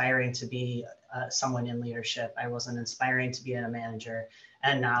wasn't aspiring to be someone in leadership. I wasn't aspiring to be a manager.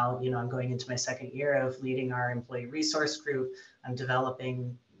 And now, I'm going into my second year of leading our employee resource group. I'm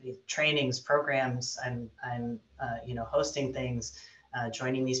developing trainings, programs. I'm hosting things,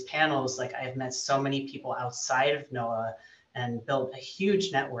 joining these panels. Like, I've met so many people outside of NOAA and built a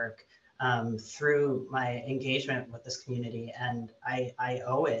huge network through my engagement with this community. And I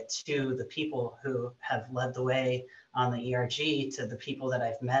owe it to the people who have led the way on the ERG, to the people that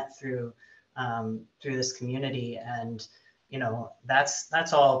I've met through this community. And,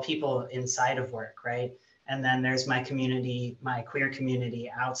 that's all people inside of work, right? And then there's my community, my queer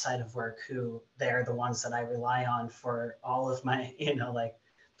community outside of work, who they're the ones that I rely on for all of my,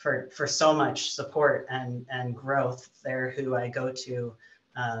 for so much support and growth. They're who I go to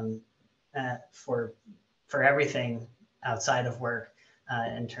for everything outside of work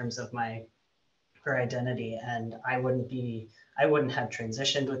in terms of my queer identity. And I wouldn't have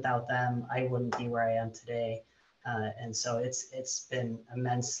transitioned without them. I wouldn't be where I am today. And so it's been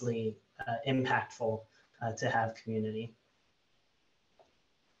immensely impactful to have community.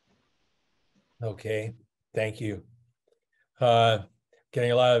 Okay, thank you.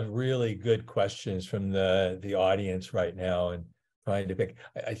 Getting a lot of really good questions from the audience right now, and trying to pick.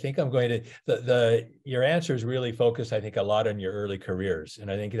 I think I'm going to, your answers really focus, I think, a lot on your early careers. And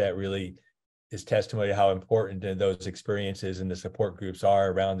I think that really is testimony to how important those experiences and the support groups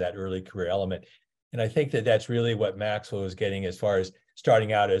are around that early career element. And I think that that's really what Maxwell was getting as far as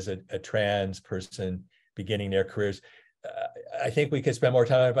starting out as a trans person, beginning their careers. I think we could spend more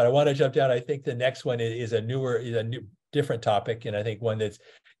time on it, but I want to jump down. I think the next one is a new, different topic, and I think one that's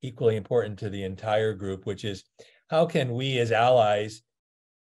equally important to the entire group, which is how can we as allies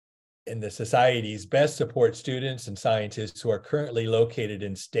in the societies best support students and scientists who are currently located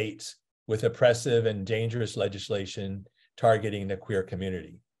in states with oppressive and dangerous legislation targeting the queer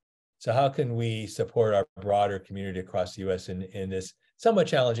community. So how can we support our broader community across the US in this somewhat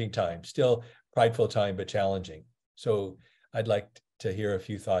challenging time, still prideful time, but challenging? So I'd like to hear a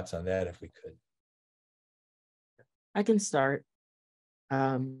few thoughts on that if we could. I can start.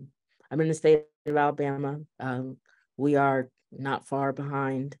 I'm in the state of Alabama. We are not far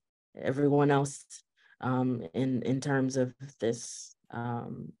behind everyone else in terms of this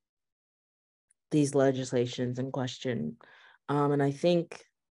these legislations in question. And I think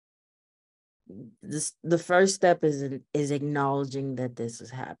the first step is acknowledging that this is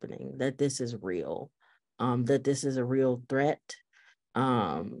happening, that this is real, that this is a real threat,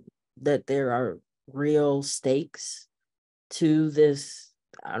 that there are real stakes to this.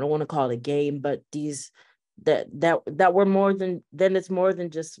 I don't want to call it a game, but these that we're more than it's more than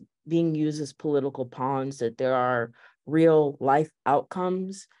just being used as political pawns, that there are real life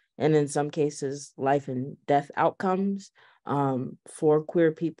outcomes, and in some cases life and death outcomes for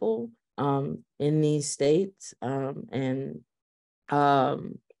queer people in these states.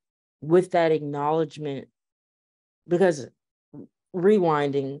 with that acknowledgement, because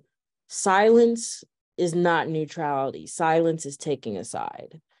rewinding, silence is not neutrality. Silence is taking a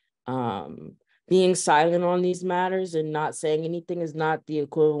side. Being silent on these matters and not saying anything is not the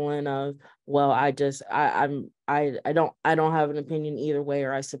equivalent of, well, I don't have an opinion either way,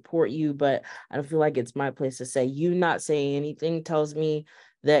 or I support you, but I don't feel like it's my place to say. You not saying anything tells me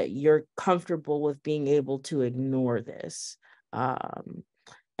that you're comfortable with being able to ignore this.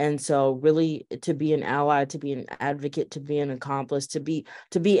 And so really, to be an ally, to be an advocate, to be an accomplice, to be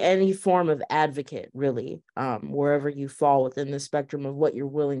any form of advocate, really, wherever you fall within the spectrum of what you're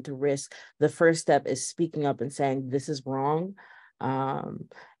willing to risk, the first step is speaking up and saying, this is wrong.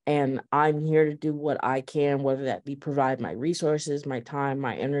 And I'm here to do what I can, whether that be provide my resources, my time,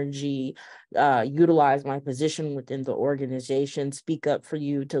 my energy, utilize my position within the organization, speak up for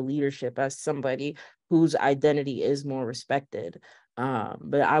you to leadership as somebody whose identity is more respected.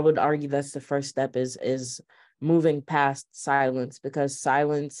 But I would argue that's the first step, is moving past silence, because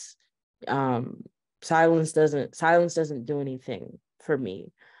silence doesn't do anything for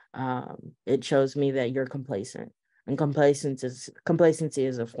me. It shows me that you're complacent, and complacency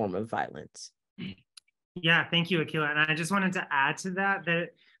is a form of violence. Yeah, thank you, Akilah. And I just wanted to add to that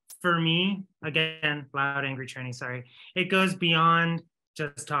for me, again, loud, angry tranny, sorry, it goes beyond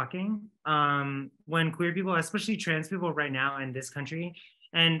just talking. When queer people, especially trans people right now in this country,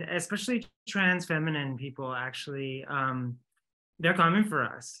 and especially trans feminine people, actually, they're coming for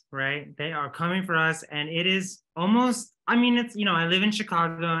us, right? They are coming for us, and it is almost, I mean, it's, you know, I live in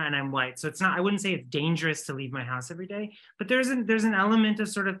Chicago and I'm white, so it's not, I wouldn't say it's dangerous to leave my house every day, but there's an element of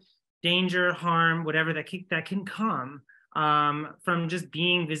sort of danger, harm, whatever that can come from just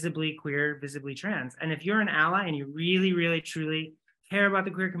being visibly queer, visibly trans. And if you're an ally and you really, really, truly care about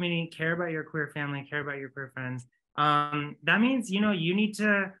the queer community, care about your queer family, care about your queer friends, that means, you know, you need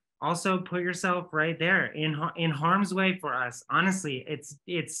to also put yourself right there in harm's way for us. Honestly,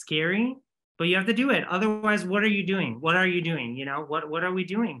 it's scary, but you have to do it. Otherwise, what are you doing? What are you doing? You know, what are we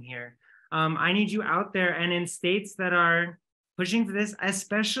doing here? I need you out there, and in states that are pushing for this,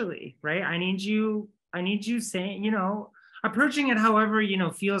 especially, right? I need you saying, you know, approaching it however, you know,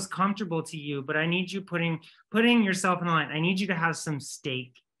 feels comfortable to you, but I need you putting yourself in the line. I need you to have some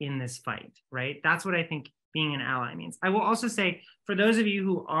stake in this fight, right? That's what I think being an ally means. I will also say, for those of you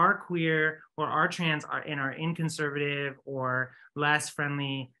who are queer or are trans and are in conservative or less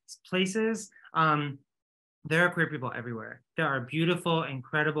friendly places, there are queer people everywhere. There are beautiful,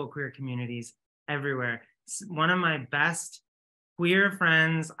 incredible queer communities everywhere. One of my best queer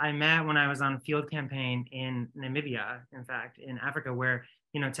friends I met when I was on a field campaign in Namibia, in fact, in Africa, where,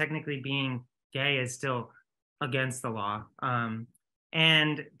 you know, technically being gay is still against the law.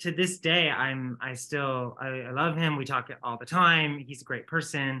 And to this day, I love him. We talk all the time. He's a great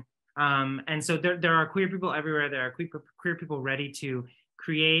person. And so there are queer people everywhere. There are queer people ready to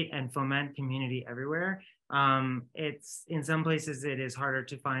create and foment community everywhere. It's, in some places it is harder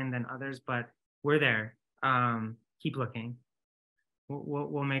to find than others, but we're there. Keep looking.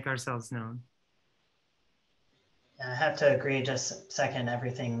 We'll make ourselves known. I have to agree, just second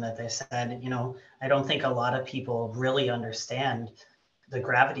everything that they said. You know, I don't think a lot of people really understand the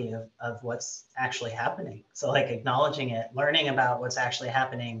gravity of what's actually happening. So like acknowledging it, learning about what's actually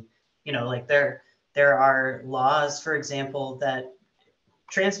happening, you know, like there are laws, for example, that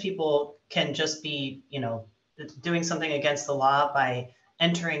trans people can just be, you know, doing something against the law by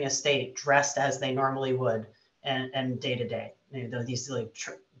entering a state dressed as they normally would and day to day. You know, these like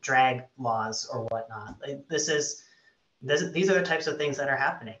drag laws or whatnot. Like, these are the types of things that are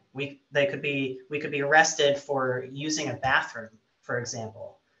happening. We could be arrested for using a bathroom, for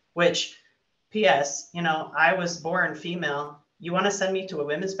example, which, P.S., you know, I was born female. You want to send me to a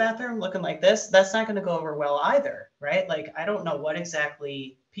women's bathroom looking like this? That's not going to go over well either, right? Like, I don't know what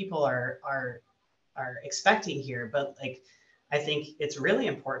exactly people are expecting here, but like, I think it's really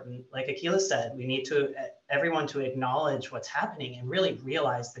important, like Akilah said, we need everyone to acknowledge what's happening and really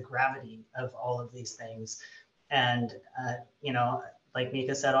realize the gravity of all of these things. And, you know, like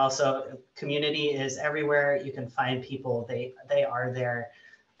Mika said, also, community is everywhere. You can find people, they are there.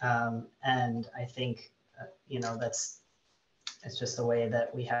 And I think, you know, it's just the way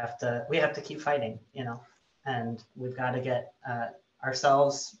that we have to keep fighting, you know, and we've got to get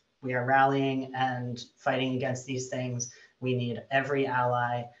ourselves, we are rallying and fighting against these things. We need every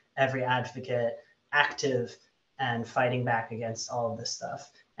ally, every advocate active and fighting back against all of this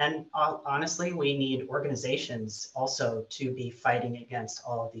stuff. And honestly, we need organizations also to be fighting against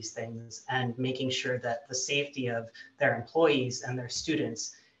all of these things and making sure that the safety of their employees and their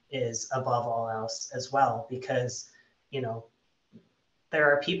students is above all else as well. Because, you know,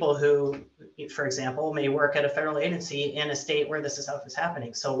 there are people who, for example, may work at a federal agency in a state where this stuff is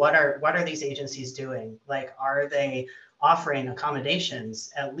happening. So what are these agencies doing? Like, are they offering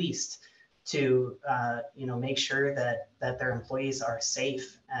accommodations at least to make sure that their employees are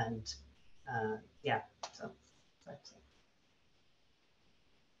safe? And yeah, so.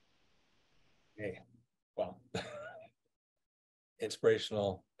 Okay, well,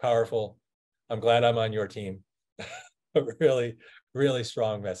 inspirational, powerful. I'm glad I'm on your team. Really, really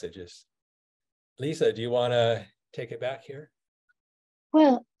strong messages. Lisa, do you want to take it back here?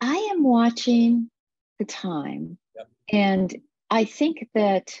 Well, I am watching the time, yep. And I think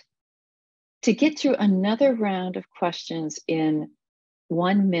that to get through another round of questions in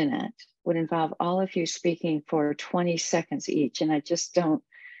 1 minute would involve all of you speaking for 20 seconds each. And I just don't,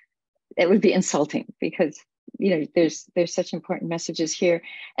 it would be insulting because, there's such important messages here.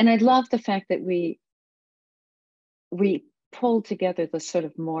 And I love the fact that we pulled together the sort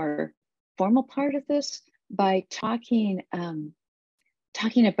of more formal part of this by talking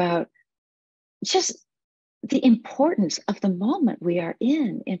about just the importance of the moment we are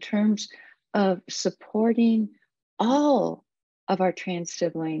in terms of supporting all of our trans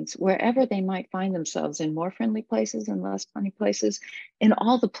siblings, wherever they might find themselves, in more friendly places and less friendly places, in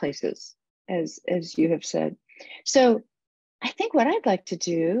all the places, as you have said. So I think what I'd like to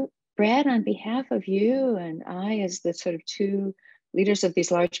do, Brad, on behalf of you and I, as the sort of two leaders of these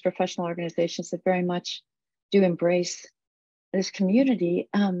large professional organizations that very much do embrace this community,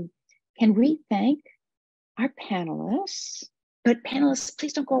 can we thank our panelists? But panelists,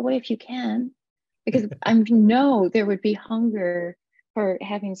 please don't go away if you can, because I know there would be hunger for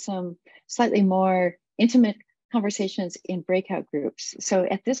having some slightly more intimate conversations in breakout groups. So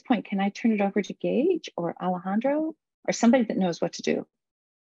at this point, can I turn it over to Gage or Alejandro or somebody that knows what to do?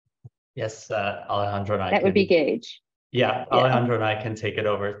 Yes, Alejandro and I That would be Gage. Yeah, Alejandro and I can take it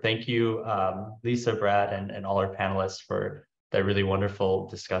over. Thank you, Lisa, Brad, and all our panelists for that really wonderful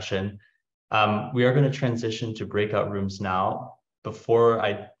discussion. We are going to transition to breakout rooms now. Before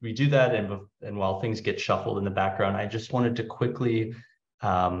we do that, and while things get shuffled in the background, I just wanted to quickly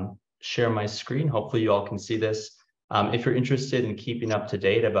share my screen. Hopefully you all can see this. If you're interested in keeping up to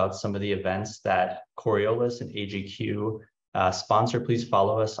date about some of the events that Coriolis and AGQ sponsor, please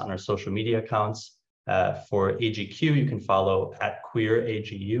follow us on our social media accounts. For AGQ, you can follow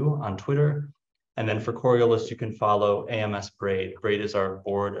 @QueerAGU on Twitter. And then for Coriolis, you can follow AMS Braid. Braid is our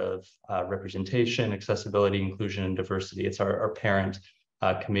board of representation, accessibility, inclusion, and diversity. It's our parent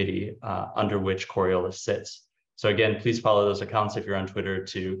committee under which Coriolis sits. So again, please follow those accounts if you're on Twitter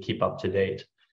to keep up to date.